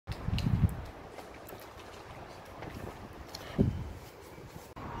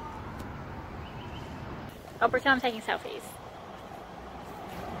I'll pretend I'm taking selfies.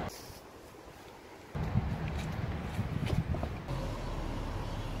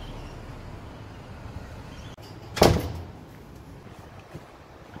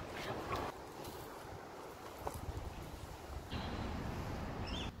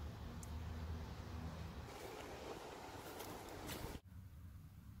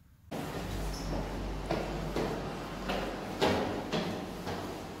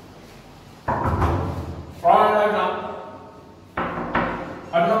 Brian, open up.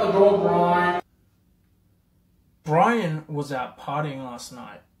 Open up the door, Brian. Brian was out partying last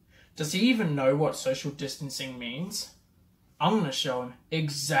night. Does he even know what social distancing means? I'm going to show him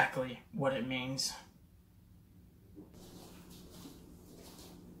exactly what it means.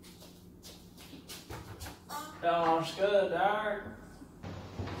 Oh, it's good, Derek.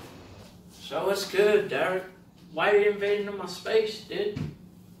 So it's good, Derek. Why are you invading on my space, dude?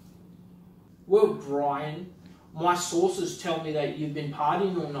 Well, Brian, my sources tell me that you've been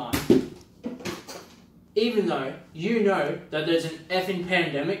partying all night. Even though you know that there's an effing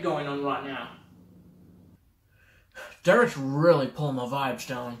pandemic going on right now. Derek's really pulling my vibes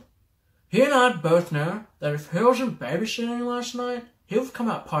down. He and I both know that if he wasn't babysitting last night, he would have come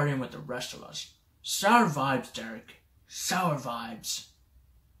out partying with the rest of us. Sour vibes, Derek. Sour vibes.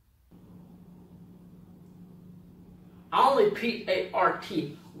 I only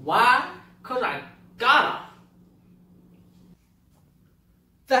P-A-R-T. Why? 'Cause I gotta.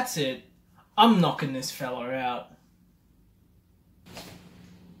 That's it. I'm knocking this fella out.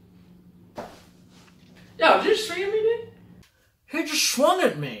 Yo, did you swing at me, dude? He just swung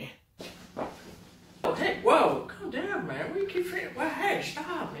at me. Oh, hey, whoa, calm down, man. What do you keep feeling? Well, hey,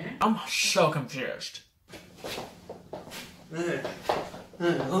 stop, man. I'm so confused. Stop,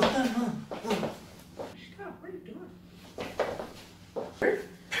 what are you doing?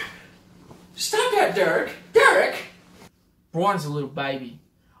 Stop that, Derek! Derek! Brian's a little baby.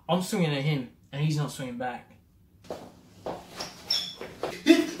 I'm swinging at him, and he's not swinging back.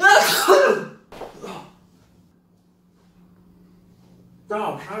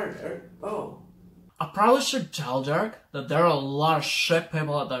 Oh, I'm sorry, Derek. Oh. I probably should tell Derek that there are a lot of sick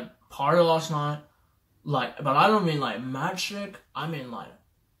people at the party last night. Like, but I don't mean like mad sick. I mean like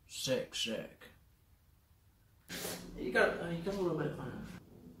sick. You got a little bit of fun.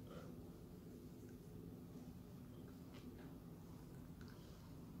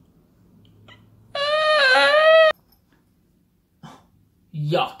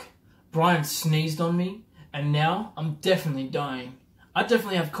 Yuck. Brian sneezed on me, and now I'm definitely dying. I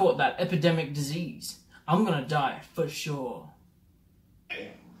definitely have caught that epidemic disease. I'm gonna die, for sure.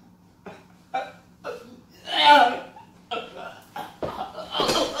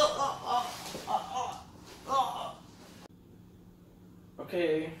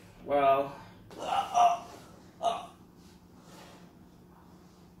 Okay, well...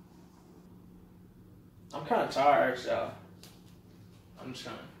 I'm kinda tired, so... I'm just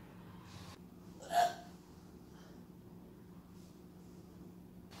gonna...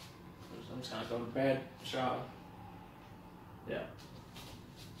 I'm just gonna go to bed, shower. Yeah.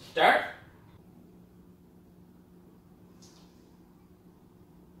 Start?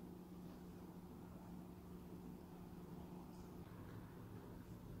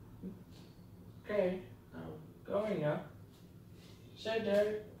 Okay, I'm going now. Sit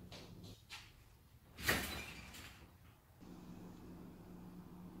there.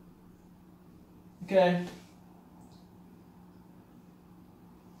 Okay.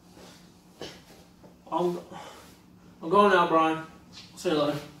 I'm going now, Brian. See you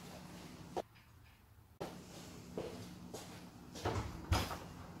later.